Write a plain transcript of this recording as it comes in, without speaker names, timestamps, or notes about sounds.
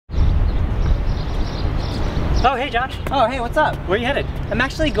Oh, hey Josh. Oh, hey, what's up? Where are you headed? I'm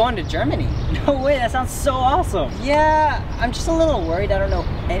actually going to Germany. No way, that sounds so awesome. Yeah, I'm just a little worried. I don't know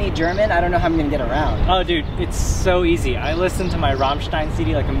any German. I don't know how I'm gonna get around. Oh dude, it's so easy. I listened to my Rammstein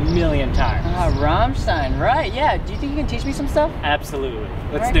CD like a million times. Ah, Rammstein, right, yeah. Do you think you can teach me some stuff? Absolutely.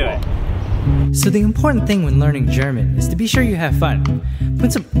 Let's Right, do cool. it. So the important thing when learning German is to be sure you have fun.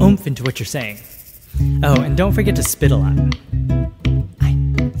 Put some oomph into what you're saying. Oh, and don't forget to spit a lot.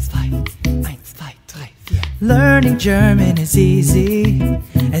 Learning German is easy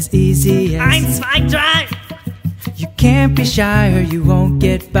as 1, 2, 3. You can't be shy or you won't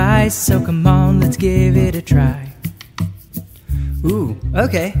get by, so come on, let's give it a try. Ooh,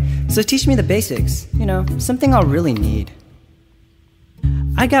 okay. So teach me the basics. You know, something I'll really need.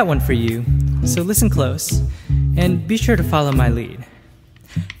 I got one for you, so listen close and be sure to follow my lead.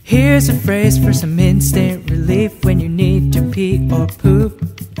 Here's a phrase for some instant relief when you need to pee or poop.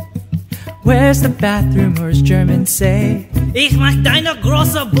 Where's the bathroom, or as Germans say, Ich mach deine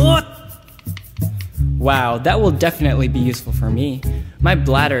große Boot. Wow, that will definitely be useful for me. My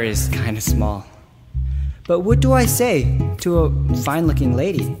bladder is kind of small. But what do I say to a fine-looking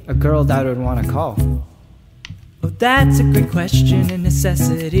lady, a girl that I would want to call? Oh, that's a good question, a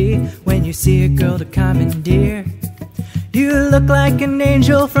necessity when you see a girl to commandeer. You look like an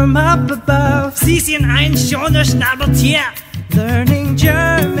angel from up above. Sie sind ein schönes Schnabeltier. Learning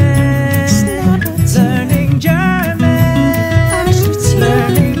German, learning German,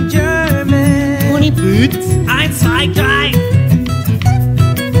 learning German. Ohne Boot. 1, 2, 3.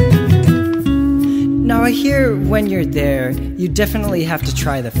 Now I hear when you're there, you definitely have to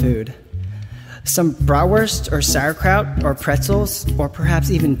try the food. Some bratwurst or sauerkraut or pretzels or perhaps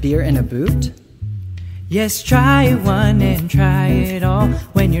even beer in a boot? Yes, try one and try it all.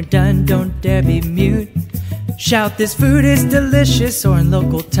 When you're done, don't dare be mute. Shout, this food is delicious, or in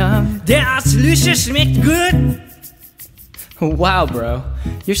local tongue, Der Auslusche schmeckt gut. Wow, bro.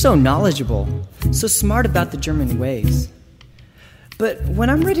 You're so knowledgeable, so smart about the German ways. But when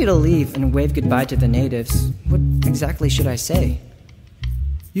I'm ready to leave and wave goodbye to the natives, what exactly should I say?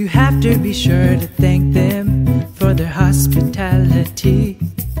 you have to be sure to thank them for their hospitality.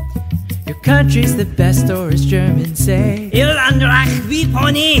 Your country's the best, or as Germans say, Irland reich wie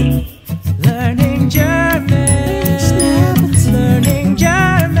Pony. learning German, learning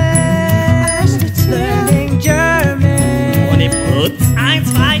German, learning German, Ohne Boot. 1,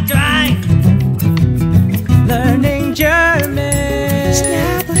 2, 3. learning German,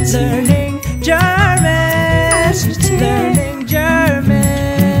 learning German, learning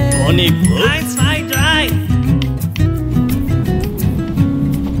German. Ohne Boot. 1, 2, 3.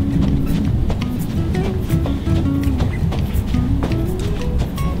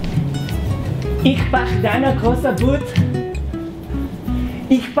 Ich bach deiner großer Boot.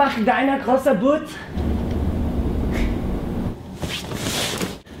 Ich bach deiner großer Boot.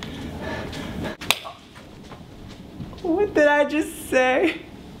 What did I just say?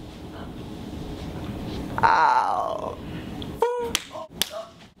 Ow.